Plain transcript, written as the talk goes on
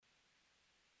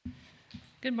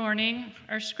Good morning.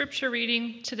 Our scripture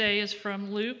reading today is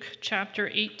from Luke chapter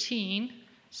 18,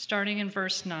 starting in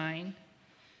verse 9.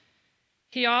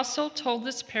 He also told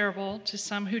this parable to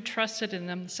some who trusted in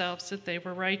themselves that they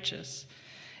were righteous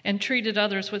and treated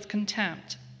others with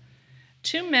contempt.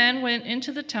 2 men went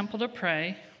into the temple to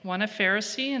pray, one a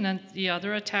Pharisee and the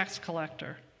other a tax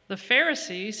collector. The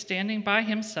Pharisee, standing by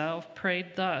himself,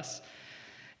 prayed thus: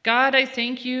 God, I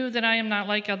thank you that I am not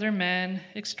like other men,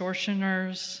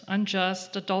 extortioners,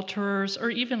 unjust, adulterers, or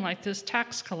even like this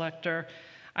tax collector.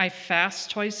 I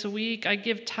fast twice a week. I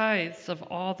give tithes of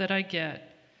all that I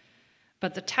get.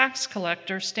 But the tax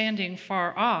collector, standing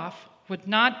far off, would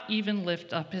not even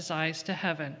lift up his eyes to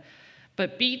heaven,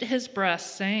 but beat his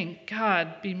breast, saying,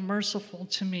 God, be merciful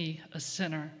to me, a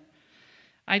sinner.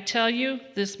 I tell you,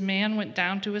 this man went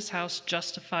down to his house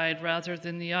justified rather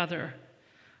than the other.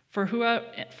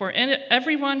 For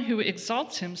everyone who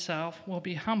exalts himself will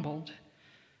be humbled,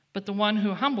 but the one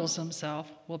who humbles himself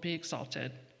will be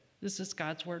exalted. This is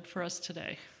God's word for us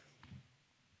today.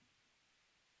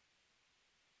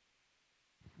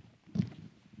 All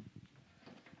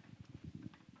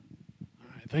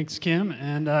right, thanks, Kim,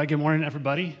 and good morning,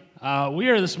 everybody. We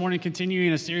are this morning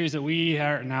continuing a series that we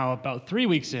are now about 3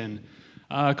 weeks in,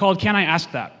 called Can I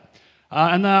Ask That?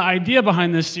 And the idea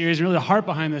behind this series, and really the heart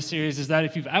behind this series, is that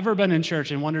if you've ever been in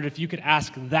church and wondered if you could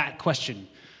ask that question,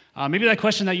 maybe that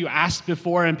question that you asked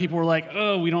before and people were like,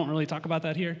 oh, we don't really talk about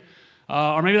that here.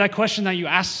 Or maybe that question that you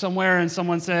asked somewhere and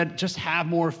someone said, just have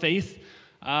more faith.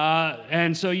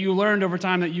 And so you learned over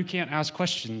time that you can't ask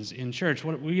questions in church.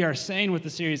 What we are saying with the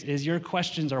series is your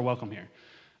questions are welcome here.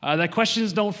 That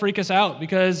questions don't freak us out,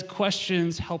 because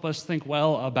questions help us think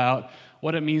well about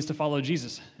what it means to follow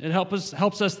Jesus. It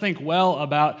helps us think well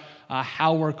about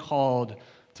how we're called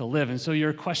to live. And so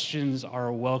your questions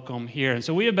are welcome here. And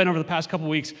so we have been over the past couple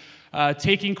weeks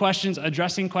taking questions,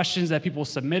 addressing questions that people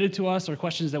submitted to us, or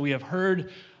questions that we have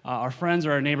heard our friends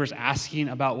or our neighbors asking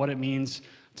about what it means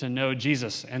to know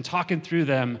Jesus, and talking through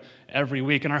them every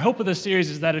week. And our hope of this series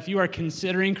is that if you are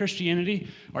considering Christianity,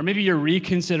 or maybe you're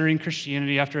reconsidering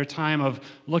Christianity after a time of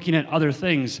looking at other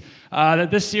things,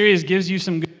 that this series gives you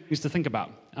some good things to think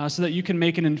about, so that you can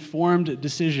make an informed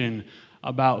decision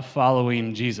about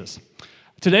following Jesus.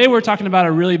 Today we're talking about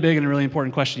a really big and a really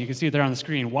important question. You can see it there on the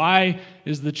screen. Why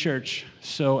is the church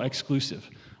so exclusive?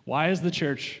 Why is the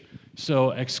church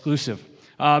so exclusive?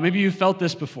 Maybe you felt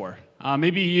this before.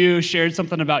 Maybe you shared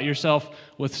something about yourself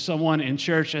with someone in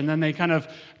church, and then they kind of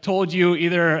told you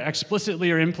either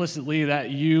explicitly or implicitly that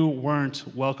you weren't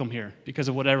welcome here because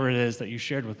of whatever it is that you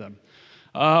shared with them.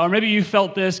 Or maybe you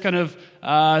felt this kind of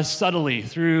subtly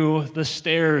through the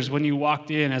stairs when you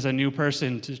walked in as a new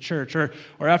person to church, or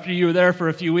after you were there for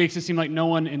a few weeks, it seemed like no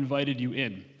one invited you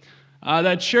in.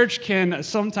 That church can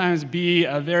sometimes be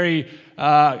a very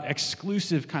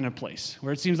exclusive kind of place,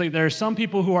 where it seems like there are some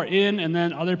people who are in, and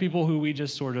then other people who we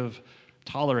just sort of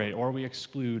tolerate or we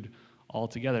exclude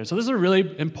altogether. So this is a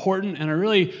really important and a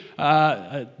really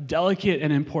delicate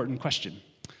and important question.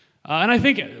 And I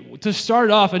think to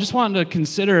start off, I just wanted to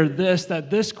consider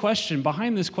that this question,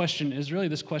 behind this question, is really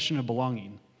this question of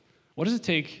belonging. What does it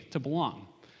take to belong?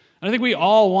 And I think we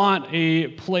all want a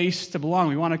place to belong.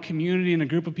 We want a community and a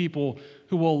group of people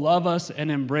who will love us and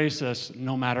embrace us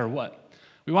no matter what.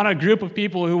 We want a group of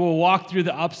people who will walk through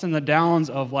the ups and the downs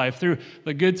of life, through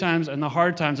the good times and the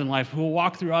hard times in life, who will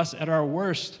walk through us at our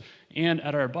worst and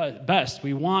at our best.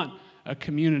 We want a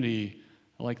community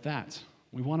like that.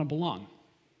 We want to belong.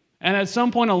 And at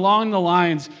some point along the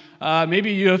lines,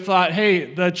 maybe you have thought,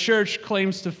 hey, the church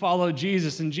claims to follow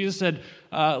Jesus, and Jesus said,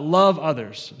 love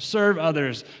others, serve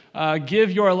others,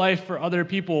 give your life for other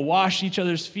people, wash each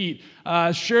other's feet.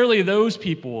 Surely those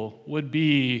people would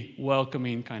be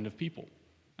welcoming kind of people.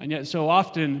 And yet so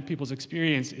often people's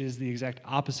experience is the exact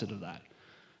opposite of that.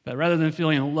 That rather than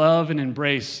feeling love and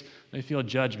embrace, they feel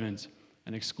judgment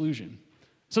and exclusion.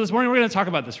 So this morning we're going to talk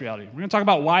about this reality. We're going to talk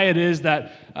about why it is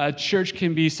that church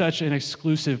can be such an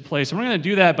exclusive place. And we're going to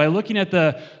do that by looking at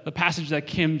the passage that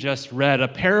Kim just read, a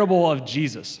parable of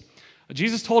Jesus.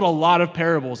 Jesus told a lot of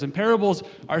parables, and parables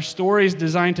are stories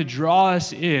designed to draw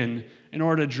us in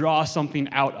order to draw something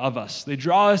out of us. They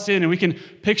draw us in, and we can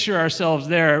picture ourselves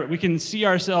there. We can see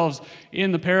ourselves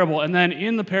in the parable, and then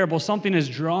in the parable, something is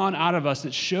drawn out of us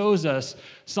that shows us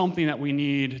something that we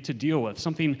need to deal with,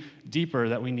 something deeper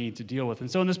that we need to deal with. And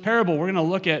so in this parable, we're going to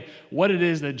look at what it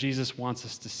is that Jesus wants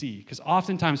us to see, because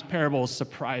oftentimes parables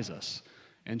surprise us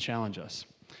and challenge us.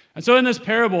 And so in this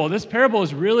parable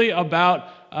is really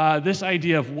about this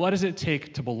idea of what does it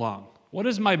take to belong? What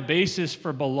is my basis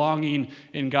for belonging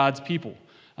in God's people,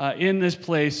 in this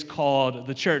place called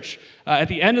the church? At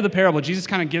the end of the parable, Jesus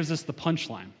kind of gives us the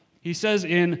punchline. He says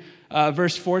in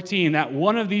verse 14 that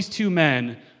one of these two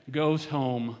men goes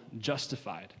home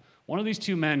justified. One of these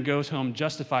two men goes home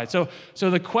justified. So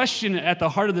the question at the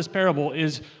heart of this parable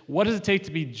is, what does it take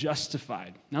to be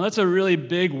justified? Now, that's a really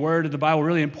big word in the Bible,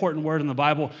 really important word in the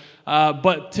Bible.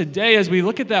 But today, as we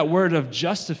look at that word of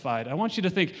justified, I want you to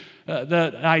think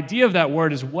the idea of that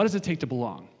word is, what does it take to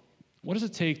belong? What does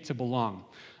it take to belong?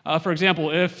 For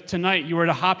example, if tonight you were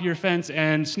to hop your fence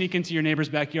and sneak into your neighbor's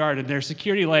backyard and their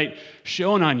security light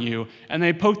shone on you, and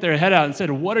they poked their head out and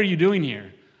said, "What are you doing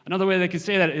here?" Another way they could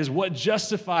say that is, what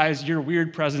justifies your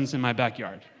weird presence in my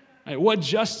backyard? Right? What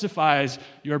justifies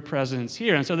your presence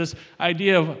here? And so this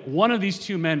idea of one of these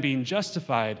two men being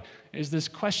justified is this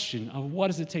question of, what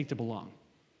does it take to belong?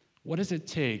 What does it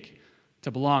take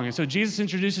to belong? And so Jesus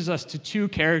introduces us to two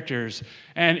characters,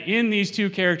 and in these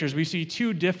two characters, we see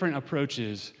two different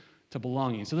approaches to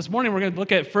belonging. So this morning, we're going to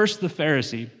look at first the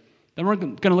Pharisee, then we're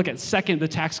going to look at second the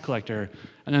tax collector,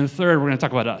 and then third, we're going to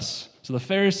talk about us. So the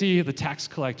Pharisee, the tax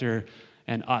collector,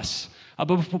 and us.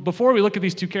 But before we look at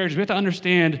these two characters, we have to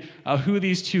understand who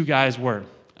these two guys were.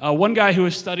 One guy who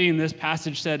was studying this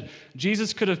passage said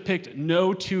Jesus could have picked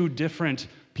no two different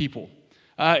people.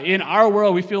 In our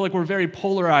world, we feel like we're very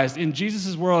polarized. In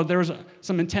Jesus' world, there was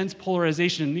some intense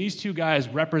polarization, and these two guys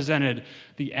represented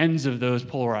the ends of those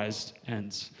polarized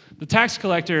ends. The tax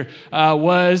collector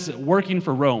was working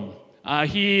for Rome.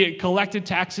 He collected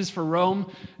taxes for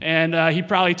Rome, and he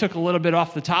probably took a little bit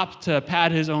off the top to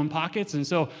pad his own pockets. And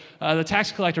so the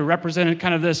tax collector represented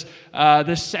kind of this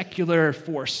secular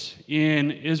force in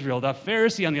Israel. The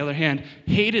Pharisee, on the other hand,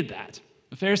 hated that.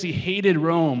 The Pharisee hated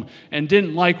Rome and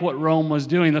didn't like what Rome was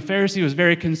doing. The Pharisee was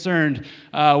very concerned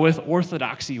with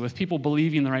orthodoxy, with people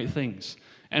believing the right things,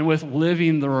 and with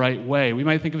living the right way. We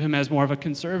might think of him as more of a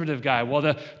conservative guy, while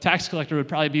the tax collector would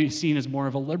probably be seen as more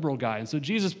of a liberal guy. And so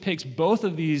Jesus picks both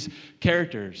of these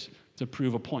characters to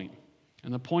prove a point.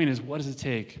 And the point is, what does it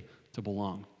take to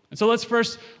belong? And so let's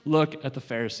first look at the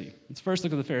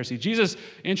Pharisee. Jesus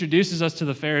introduces us to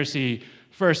the Pharisee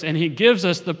first, and he gives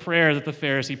us the prayer that the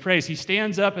Pharisee prays. He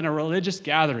stands up in a religious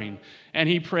gathering, and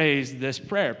he prays this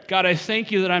prayer. God, I thank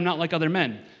you that I'm not like other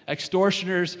men,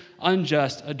 extortioners,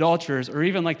 unjust, adulterers, or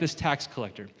even like this tax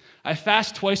collector. I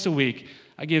fast twice a week.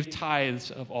 I give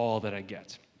tithes of all that I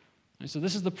get. And so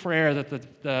this is the prayer that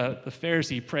the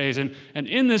Pharisee prays. And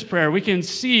in this prayer, we can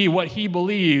see what he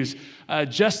believes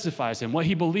justifies him, what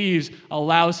he believes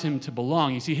allows him to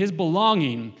belong. You see, his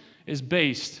belonging is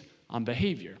based on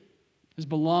behavior. His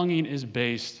belonging is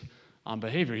based on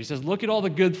behavior. He says, look at all the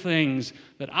good things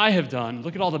that I have done.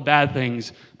 Look at all the bad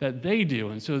things that they do.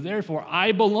 And so therefore,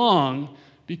 I belong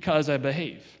because I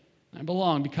behave. I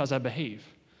belong because I behave.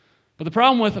 But the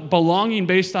problem with belonging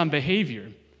based on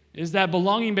behavior is that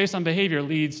belonging based on behavior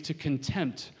leads to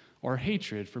contempt or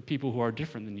hatred for people who are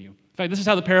different than you. In fact, this is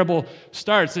how the parable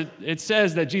starts. It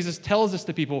says that Jesus tells this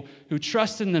to people who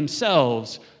trust in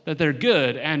themselves that they're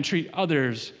good and treat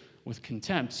others with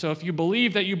contempt. So if you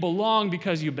believe that you belong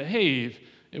because you behave,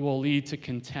 it will lead to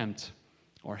contempt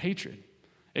or hatred.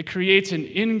 It creates an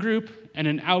in-group and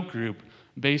an out-group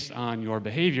based on your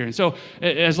behavior. And so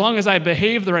as long as I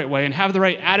behave the right way and have the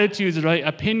right attitudes, the right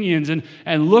opinions,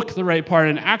 and look the right part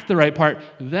and act the right part,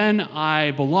 then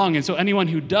I belong. And so anyone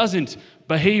who doesn't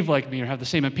behave like me or have the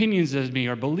same opinions as me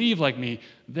or believe like me,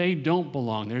 they don't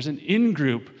belong. There's an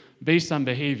in-group based on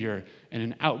behavior and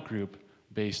an out-group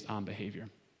based on behavior.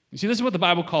 You see, this is what the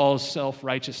Bible calls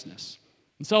self-righteousness.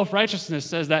 And self-righteousness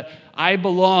says that I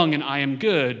belong and I am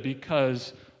good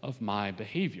because of my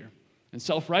behavior. And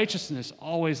self-righteousness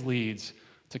always leads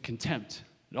to contempt.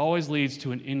 It always leads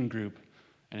to an in-group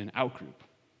and an out-group.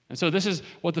 And so this is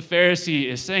what the Pharisee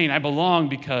is saying. I belong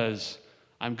because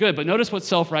I'm good. But notice what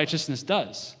self-righteousness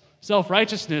does.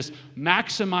 Self-righteousness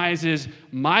maximizes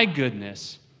my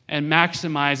goodness and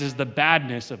maximizes the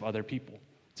badness of other people.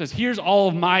 It says, here's all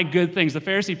of my good things. The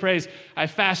Pharisee prays, I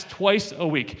fast twice a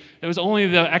week. It was only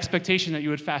the expectation that you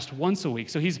would fast once a week.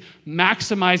 So he's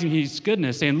maximizing his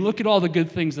goodness, saying, look at all the good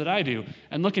things that I do.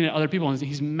 And looking at other people, and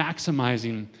he's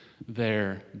maximizing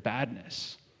their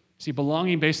badness. See,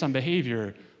 belonging based on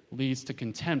behavior leads to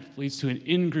contempt, leads to an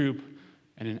in-group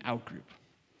and an out-group.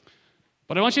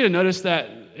 But I want you to notice that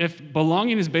if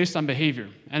belonging is based on behavior,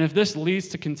 and if this leads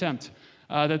to contempt,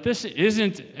 that this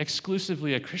isn't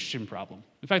exclusively a Christian problem.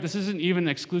 In fact, this isn't even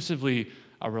exclusively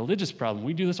a religious problem.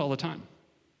 We do this all the time.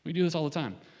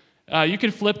 You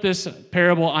could flip this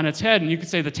parable on its head, and you could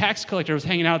say the tax collector was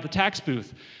hanging out at the tax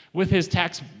booth with his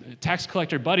tax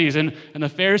collector buddies, and the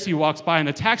Pharisee walks by, and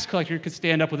the tax collector could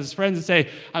stand up with his friends and say,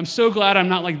 I'm so glad I'm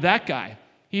not like that guy.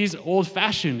 He's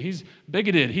old-fashioned. He's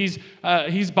bigoted.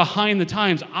 He's behind the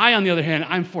times. I, on the other hand,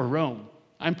 I'm for Rome.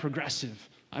 I'm progressive,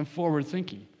 I'm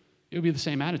forward-thinking. It would be the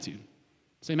same attitude.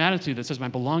 Same attitude that says my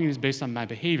belonging is based on my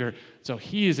behavior, so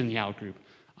he is in the out group,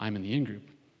 I'm in the in group.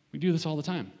 We do this all the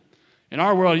time. In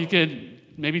our world,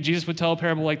 maybe Jesus would tell a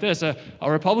parable like this. A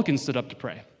Republican stood up to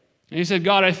pray. And he said,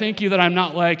 God, I thank you that I'm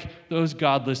not like those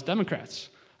godless Democrats.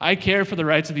 I care for the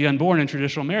rights of the unborn in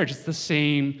traditional marriage. It's the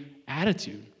same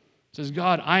attitude. It says,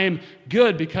 God, I am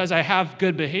good because I have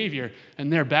good behavior,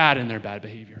 and they're bad in their bad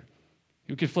behavior.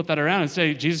 You could flip that around and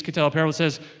say, Jesus could tell a parable that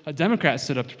says, a Democrat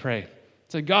stood up to pray.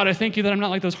 Say, God, I thank you that I'm not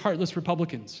like those heartless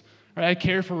Republicans. Right? I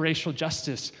care for racial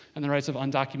justice and the rights of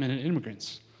undocumented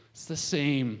immigrants. It's the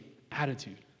same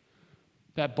attitude.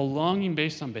 That belonging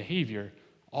based on behavior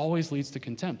always leads to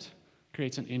contempt,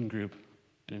 creates an in-group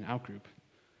and an out-group.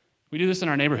 We do this in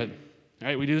our neighborhood,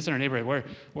 right? We do this in our neighborhood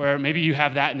where maybe you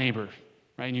have that neighbor,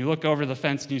 right? And you look over the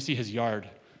fence and you see his yard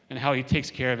and how he takes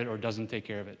care of it or doesn't take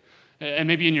care of it. And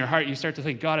maybe in your heart you start to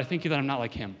think, God, I thank you that I'm not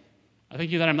like him. I thank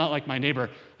you that I'm not like my neighbor.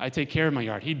 I take care of my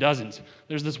yard. He doesn't.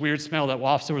 There's this weird smell that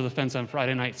wafts over the fence on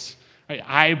Friday nights. Right?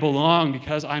 I belong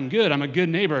because I'm good. I'm a good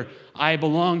neighbor. I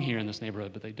belong here in this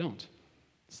neighborhood, but they don't.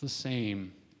 It's the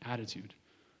same attitude.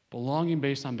 Belonging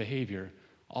based on behavior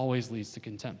always leads to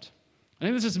contempt. I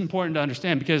think this is important to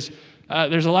understand because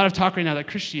there's a lot of talk right now that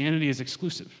Christianity is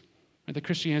exclusive. Right? That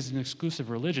Christianity is an exclusive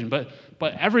religion, but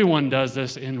everyone does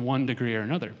this in one degree or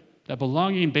another. That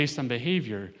belonging based on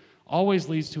behavior always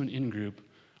leads to an in-group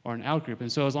or an out-group.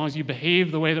 And so as long as you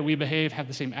behave the way that we behave, have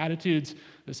the same attitudes,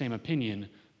 the same opinion,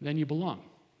 then you belong.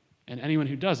 And anyone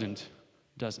who doesn't.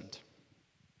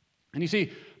 And you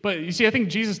see, I think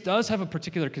Jesus does have a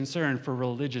particular concern for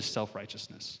religious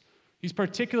self-righteousness. He's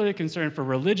particularly concerned for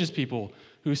religious people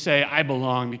who say, I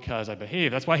belong because I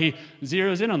behave. That's why he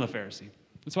zeroes in on the Pharisee.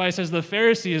 That's why he says the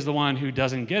Pharisee is the one who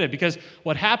doesn't get it. Because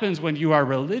what happens when you are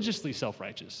religiously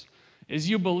self-righteous is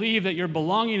you believe that your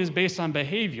belonging is based on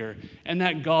behavior and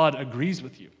that God agrees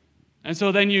with you. And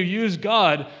so then you use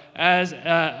God as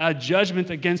a judgment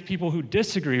against people who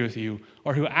disagree with you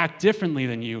or who act differently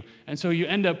than you. And so you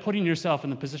end up putting yourself in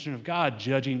the position of God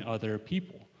judging other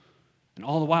people. And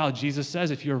all the while, Jesus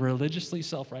says if you're religiously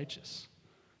self-righteous,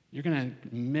 you're going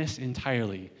to miss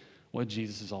entirely what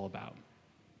Jesus is all about.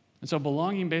 And so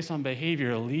belonging based on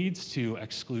behavior leads to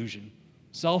exclusion.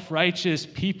 Self-righteous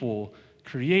people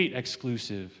create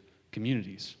exclusive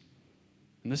communities.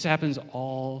 And this happens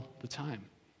all the time,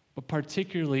 but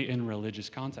particularly in religious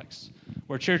contexts,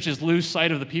 where churches lose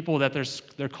sight of the people that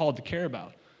they're called to care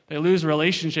about. They lose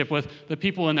relationship with the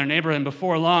people in their neighborhood, and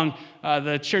before long,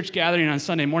 the church gathering on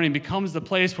Sunday morning becomes the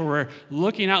place where we're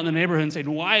looking out in the neighborhood and saying,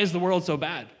 why is the world so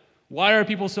bad? Why are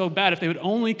people so bad? If they would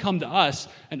only come to us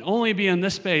and only be in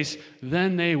this space,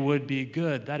 then they would be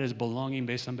good. That is belonging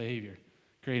based on behavior,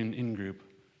 creating an in-group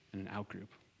and an out-group.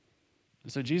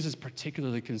 And so Jesus is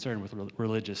particularly concerned with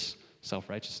religious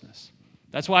self-righteousness.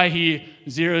 That's why he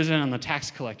zeroes in on the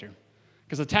tax collector,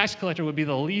 because the tax collector would be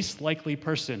the least likely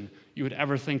person you would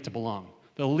ever think to belong,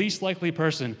 the least likely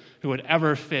person who would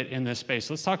ever fit in this space.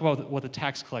 Let's talk about what the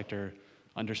tax collector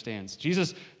understands.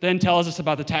 Jesus then tells us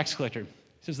about the tax collector.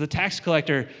 He says, the tax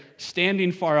collector,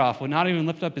 standing far off, would not even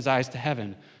lift up his eyes to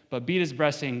heaven, but beat his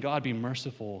breast, saying, God, be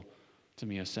merciful to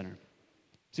me, a sinner.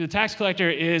 See, the tax collector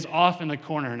is off in the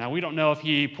corner. Now, we don't know if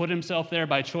he put himself there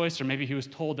by choice or maybe he was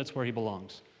told that's where he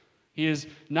belongs. He is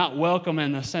not welcome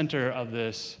in the center of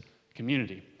this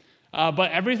community.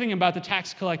 But everything about the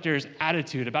tax collector's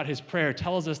attitude, about his prayer,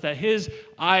 tells us that his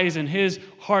eyes and his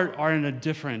heart are in a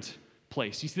different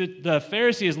place. You see, the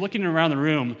Pharisee is looking around the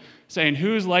room saying,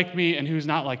 who's like me and who's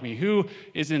not like me? Who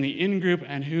is in the in-group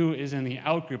and who is in the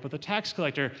out-group? But the tax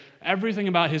collector, everything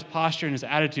about his posture and his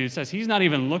attitude says he's not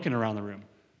even looking around the room.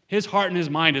 His heart and his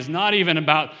mind is not even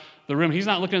about the room. He's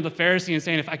not looking at the Pharisee and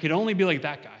saying, if I could only be like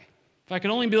that guy, if I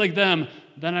could only be like them,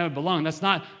 then I would belong. That's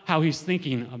not how he's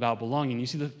thinking about belonging. You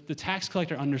see, the tax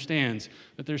collector understands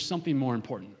that there's something more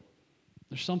important.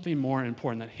 There's something more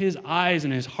important, that his eyes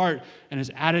and his heart and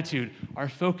his attitude are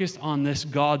focused on this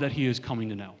God that he is coming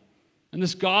to know. And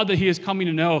this God that he is coming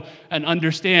to know and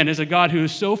understand is a God who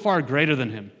is so far greater than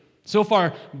him, so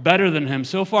far better than him,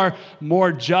 so far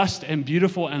more just and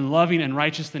beautiful and loving and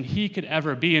righteous than he could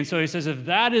ever be. And so he says, if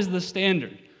that is the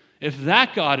standard, if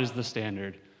that God is the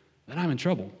standard, then I'm in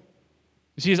trouble.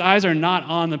 You see, his eyes are not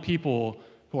on the people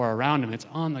who are around him. It's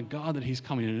on the God that he's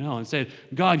coming to know and say,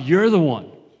 God, you're the one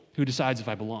who decides if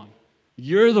I belong.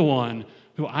 You're the one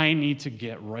who I need to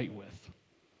get right with.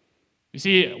 You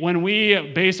see, when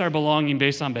we base our belonging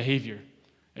based on behavior,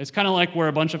 it's kind of like we're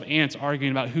a bunch of ants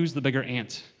arguing about who's the bigger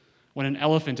ant when an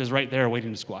elephant is right there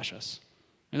waiting to squash us.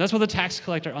 And that's what the tax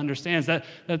collector understands, that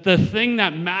the thing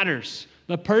that matters,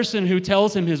 The person who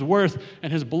tells him his worth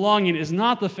and his belonging is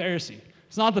not the Pharisee.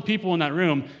 It's not the people in that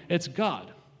room. It's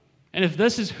God. And if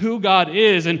this is who God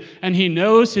is and he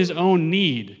knows his own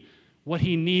need, what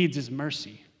he needs is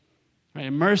mercy. Right?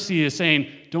 And mercy is saying,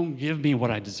 don't give me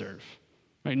what I deserve.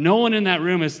 Right? No one in that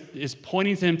room is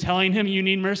pointing to him, telling him you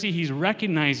need mercy. He's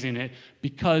recognizing it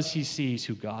because he sees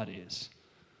who God is.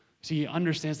 See, he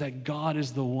understands that God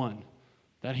is the one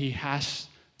that he has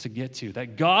to get to,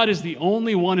 that God is the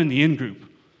only one in the in-group,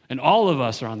 and all of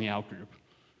us are on the out-group.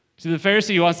 See, the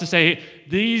Pharisee wants to say,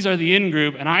 these are the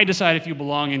in-group, and I decide if you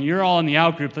belong, and you're all in the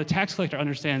out-group. The tax collector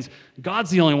understands God's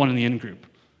the only one in the in-group.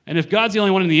 And if God's the only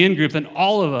one in the in-group, then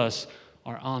all of us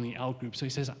are on the out-group. So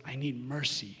he says, I need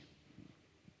mercy.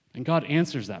 And God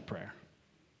answers that prayer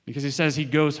because he says he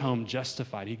goes home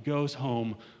justified. He goes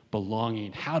home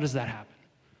belonging. How does that happen?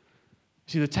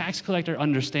 See, the tax collector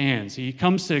understands. He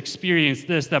comes to experience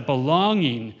this, that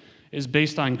belonging is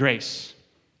based on grace.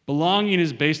 Belonging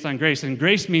is based on grace. And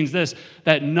grace means this,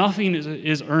 that nothing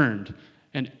is earned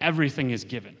and everything is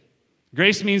given.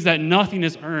 Grace means that nothing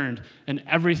is earned and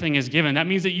everything is given. That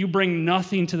means that you bring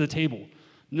nothing to the table.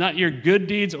 Not your good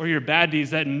deeds or your bad deeds,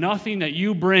 that nothing that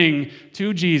you bring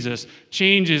to Jesus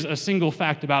changes a single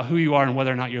fact about who you are and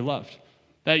whether or not you're loved.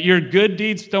 That your good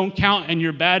deeds don't count and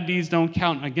your bad deeds don't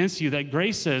count against you. That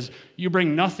grace says you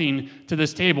bring nothing to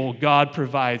this table. God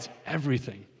provides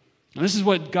everything. And this is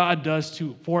what God does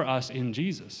for us in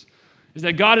Jesus, is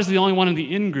that God is the only one in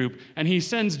the in-group, and he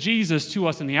sends Jesus to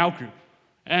us in the out-group.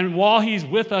 And while he's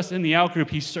with us in the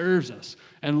out-group, he serves us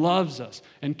and loves us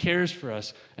and cares for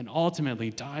us and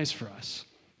ultimately dies for us.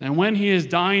 And when he is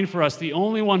dying for us, the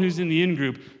only one who's in the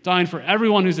in-group, dying for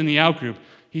everyone who's in the out-group,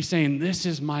 he's saying, this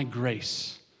is my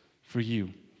grace for you.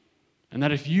 And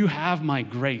that if you have my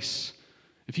grace,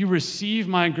 if you receive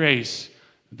my grace,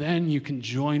 then you can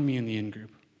join me in the in-group.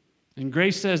 And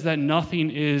grace says that nothing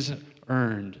is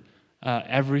earned.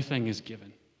 Everything is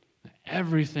given.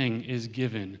 Everything is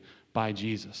given by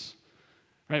Jesus.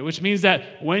 Right? Which means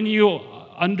that when you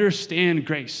understand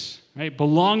grace, right,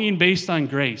 belonging based on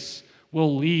grace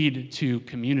will lead to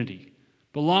community.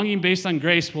 Belonging based on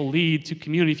grace will lead to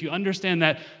community. If you understand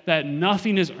that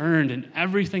nothing is earned and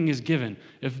everything is given,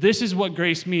 if this is what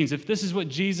grace means, if this is what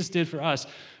Jesus did for us,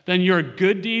 then your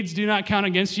good deeds do not count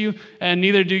against you, and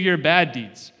neither do your bad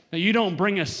deeds. That you don't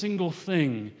bring a single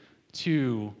thing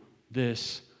to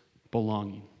this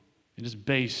belonging. It is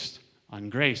based on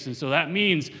grace. And so that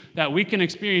means that we can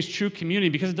experience true community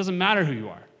because it doesn't matter who you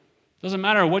are. It doesn't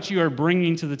matter what you are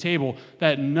bringing to the table,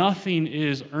 that nothing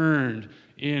is earned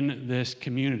in this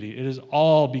community. It is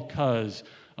all because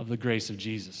of the grace of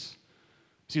Jesus.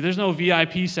 See, there's no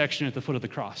VIP section at the foot of the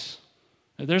cross.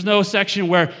 There's no section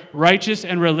where righteous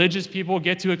and religious people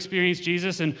get to experience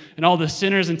Jesus and all the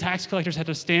sinners and tax collectors have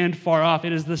to stand far off.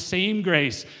 It is the same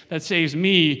grace that saves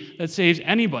me, that saves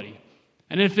anybody.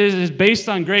 And if it is based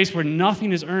on grace where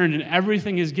nothing is earned and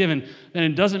everything is given, then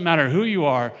it doesn't matter who you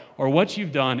are or what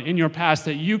you've done in your past,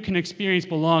 that you can experience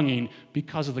belonging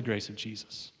because of the grace of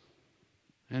Jesus.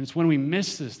 And it's when we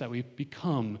miss this that we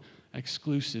become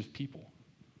exclusive people.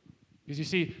 Because you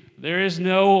see, there's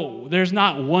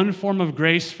not one form of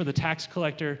grace for the tax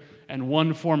collector and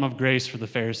one form of grace for the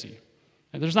Pharisee.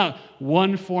 And there's not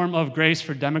one form of grace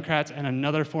for Democrats and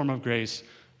another form of grace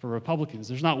for Republicans.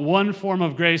 There's not one form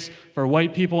of grace for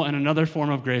white people and another form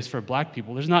of grace for black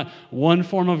people. There's not one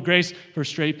form of grace for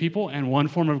straight people and one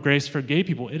form of grace for gay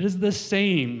people. It is the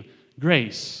same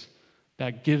grace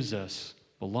that gives us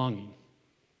belonging.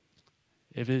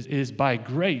 If it is by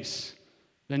grace,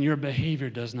 then your behavior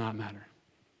does not matter.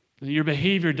 Your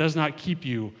behavior does not keep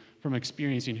you from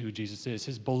experiencing who Jesus is.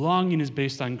 His belonging is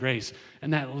based on grace,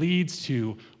 and that leads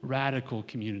to radical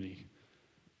community.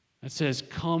 That says,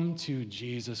 come to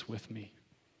Jesus with me,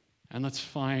 and let's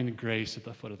find grace at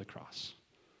the foot of the cross.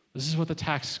 This is what the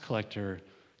tax collector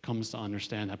comes to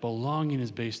understand, that belonging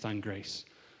is based on grace.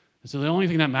 And so the only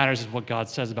thing that matters is what God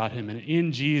says about him, and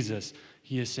in Jesus,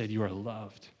 he has said, you are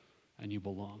loved and you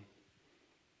belong.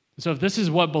 So if this is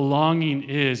what belonging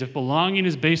is, if belonging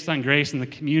is based on grace in the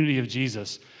community of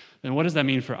Jesus, then what does that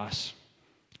mean for us?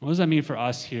 What does that mean for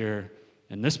us here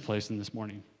in this place and this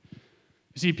morning?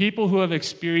 You see, people who have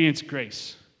experienced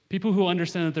grace, people who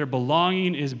understand that their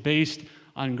belonging is based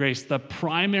on grace, the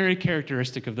primary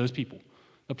characteristic of those people,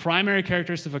 the primary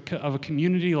characteristic of a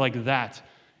community like that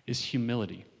is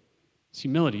humility. It's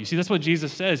humility. You see, that's what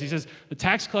Jesus says. He says, the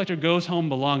tax collector goes home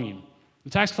belonging. The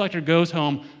tax collector goes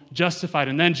home justified.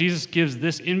 And then Jesus gives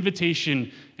this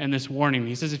invitation and this warning.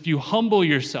 He says, if you humble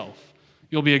yourself,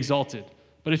 you'll be exalted.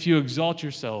 But if you exalt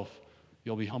yourself,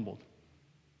 you'll be humbled.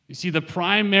 You see, the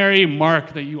primary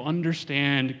mark that you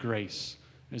understand grace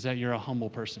is that you're a humble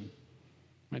person,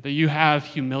 right? That you have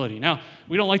humility. Now,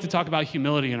 we don't like to talk about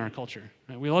humility in our culture.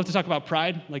 Right? We love to talk about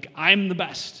pride, like I'm the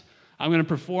best. I'm going to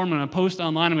perform, I'm going to post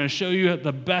online, I'm going to show you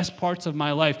the best parts of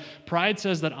my life. Pride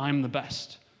says that I'm the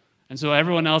best. And so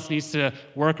everyone else needs to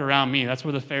work around me. That's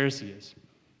where the Pharisee is.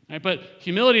 Right? But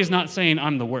humility is not saying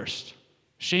I'm the worst.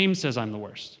 Shame says I'm the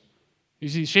worst. You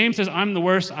see, shame says I'm the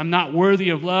worst, I'm not worthy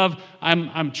of love,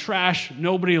 I'm trash,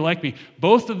 nobody like me.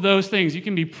 Both of those things, you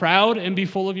can be proud and be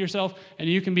full of yourself, and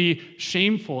you can be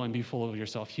shameful and be full of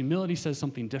yourself. Humility says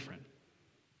something different.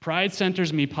 Pride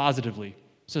centers me positively.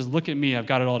 Says, look at me, I've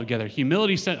got it all together.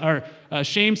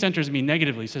 Shame centers me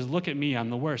negatively. Says, look at me,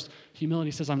 I'm the worst. Humility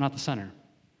says, I'm not the center.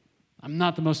 I'm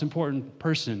not the most important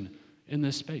person in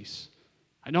this space.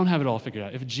 I don't have it all figured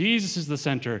out. If Jesus is the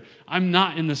center, I'm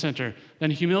not in the center,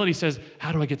 then humility says,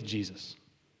 how do I get to Jesus?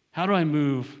 How do I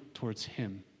move towards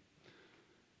him?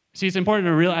 See, it's important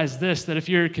to realize this, that if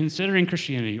you're considering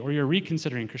Christianity or you're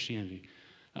reconsidering Christianity,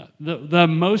 the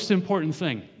most important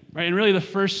thing, right, and really the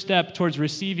first step towards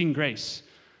receiving grace,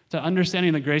 to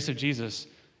understanding the grace of Jesus,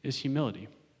 is humility.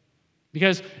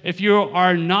 Because if you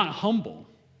are not humble,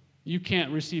 you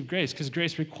can't receive grace, because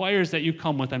grace requires that you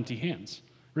come with empty hands.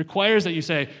 Requires that you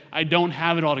say, I don't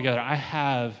have it all together. I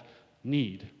have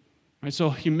need. Right? So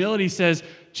humility says,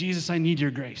 Jesus, I need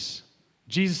your grace.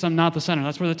 Jesus, I'm not the center.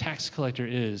 That's where the tax collector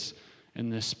is in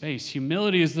this space.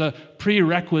 Humility is the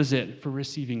prerequisite for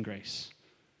receiving grace.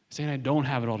 Saying, I don't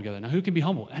have it all together. Now, who can be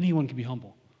humble? Anyone can be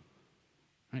humble.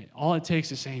 Right? All it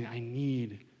takes is saying, I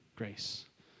need grace.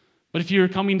 But if you're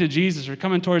coming to Jesus or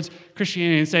coming towards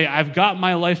Christianity and say, I've got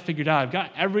my life figured out, I've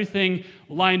got everything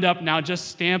lined up now, just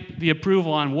stamp the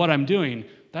approval on what I'm doing,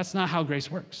 that's not how grace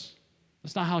works.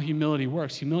 That's not how humility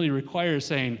works. Humility requires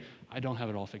saying, I don't have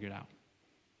it all figured out.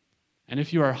 And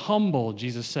if you are humble,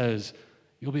 Jesus says,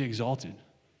 you'll be exalted.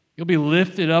 You'll be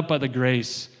lifted up by the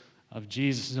grace of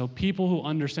Jesus. So people who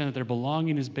understand that their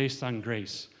belonging is based on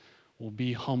grace will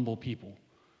be humble people,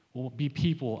 will be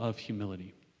people of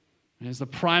humility. And it's the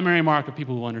primary mark of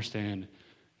people who understand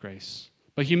grace.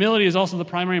 But humility is also the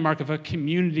primary mark of a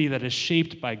community that is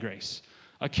shaped by grace.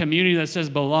 A community that says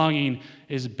belonging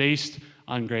is based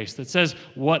on grace. That says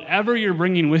whatever you're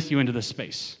bringing with you into this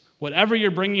space, whatever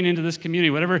you're bringing into this community,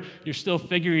 whatever you're still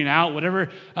figuring out, whatever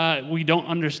we don't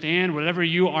understand, whatever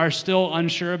you are still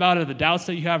unsure about, or the doubts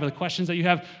that you have, or the questions that you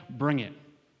have, bring it.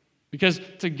 Because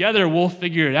together we'll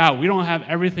figure it out. We don't have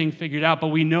everything figured out, but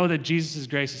we know that Jesus'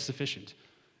 grace is sufficient.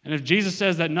 And if Jesus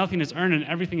says that nothing is earned and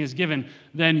everything is given,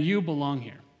 then you belong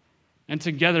here. And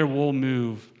together we'll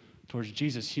move towards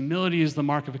Jesus. Humility is the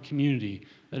mark of a community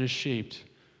that is shaped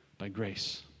by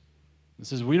grace. It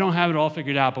says we don't have it all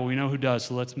figured out, but we know who does,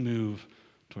 so let's move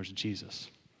towards Jesus.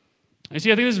 And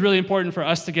see, I think this is really important for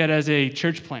us to get as a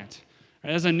church plant,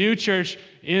 right? As a new church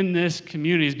in this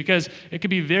community, is because it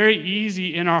could be very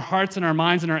easy in our hearts and our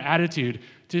minds and our attitude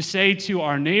to say to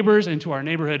our neighbors and to our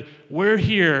neighborhood, we're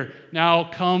here, now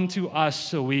come to us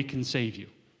so we can save you.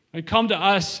 Right? Come to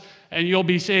us and you'll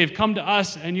be saved. Come to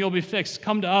us and you'll be fixed.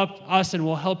 Come to us and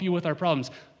we'll help you with our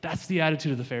problems. That's the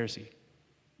attitude of the Pharisee.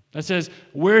 That says,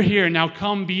 we're here, now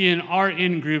come be in our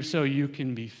in-group so you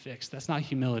can be fixed. That's not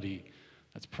humility,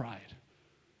 that's pride.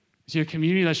 See, a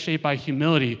community that's shaped by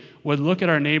humility would look at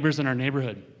our neighbors in our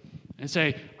neighborhood and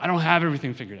say, I don't have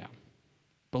everything figured out,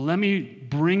 but let me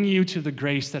bring you to the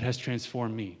grace that has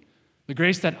transformed me, the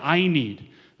grace that I need,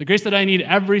 the grace that I need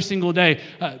every single day.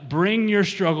 Bring your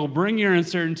struggle, bring your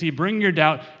uncertainty, bring your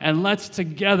doubt, and let's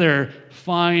together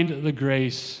find the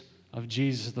grace of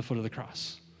Jesus at the foot of the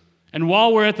cross. And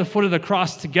while we're at the foot of the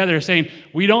cross together, saying,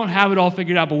 we don't have it all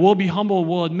figured out, but we'll be humble,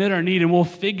 we'll admit our need, and we'll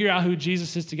figure out who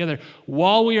Jesus is together.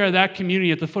 While we are that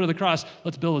community at the foot of the cross,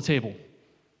 let's build a table.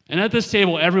 And at this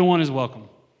table, everyone is welcome.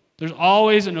 There's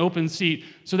always an open seat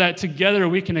so that together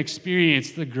we can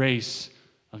experience the grace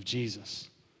of Jesus.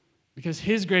 Because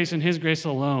his grace and his grace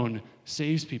alone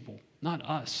saves people, not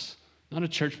us, not a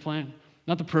church plant,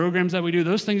 not the programs that we do.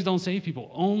 Those things don't save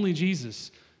people. Only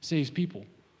Jesus saves people.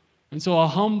 And so a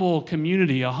humble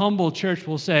community, a humble church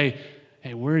will say,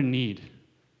 hey, we're in need.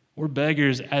 We're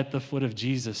beggars at the foot of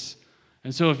Jesus.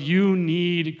 And so if you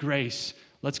need grace,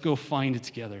 let's go find it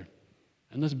together.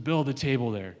 And let's build a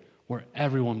table there where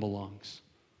everyone belongs.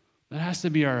 That has to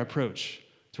be our approach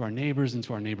to our neighbors and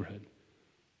to our neighborhood.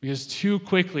 Because too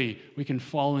quickly we can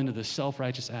fall into this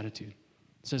self-righteous attitude.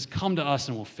 It says, come to us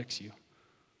and we'll fix you.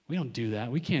 We don't do that.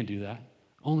 We can't do that.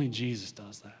 Only Jesus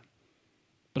does that.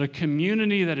 But a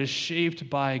community that is shaped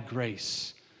by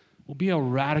grace will be a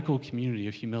radical community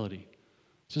of humility.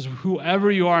 It says,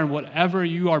 whoever you are and whatever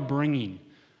you are bringing,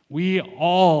 we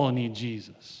all need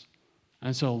Jesus.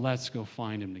 And so let's go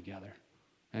find him together.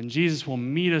 And Jesus will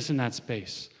meet us in that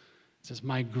space. It says,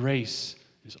 my grace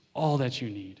is all that you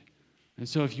need. And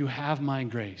so if you have my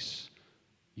grace,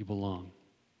 you belong.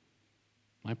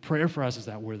 My prayer for us is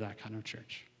that we're that kind of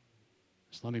church.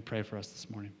 So let me pray for us this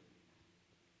morning.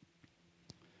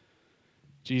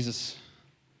 Jesus,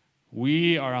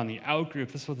 we are on the out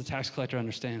group. This is what the tax collector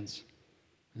understands.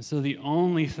 And so the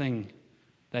only thing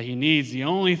that he needs, the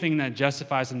only thing that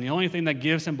justifies him, the only thing that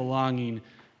gives him belonging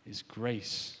is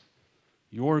grace.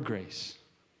 Your grace.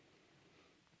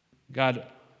 God,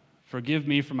 forgive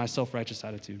me for my self-righteous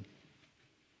attitude.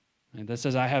 And that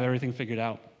says I have everything figured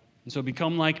out. And so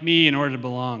become like me in order to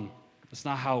belong. That's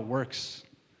not how it works.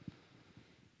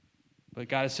 But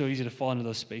God, it's so easy to fall into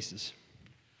those spaces.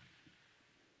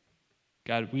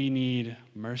 God, we need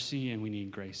mercy and we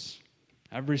need grace.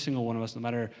 Every single one of us, no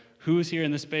matter who is here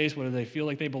in this space, whether they feel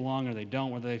like they belong or they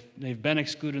don't, whether they've been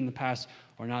excluded in the past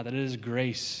or not, that it is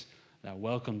grace that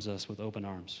welcomes us with open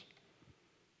arms.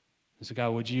 And so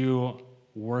God, would you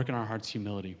work in our hearts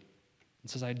humility? It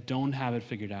says, I don't have it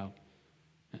figured out.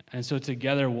 And so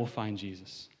together we'll find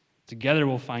Jesus. Together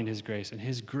we'll find his grace. And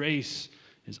his grace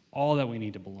is all that we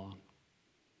need to belong.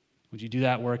 Would you do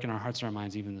that work in our hearts and our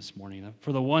minds even this morning?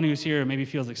 For the one who's here who maybe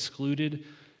feels excluded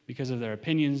because of their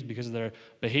opinions, because of their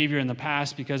behavior in the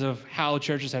past, because of how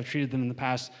churches have treated them in the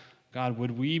past, God,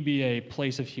 would we be a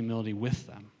place of humility with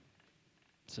them?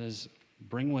 It says,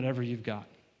 bring whatever you've got,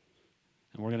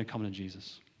 and we're going to come to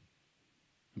Jesus.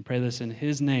 And pray this in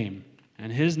his name,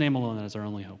 and his name alone, that is our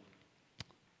only hope.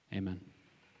 Amen.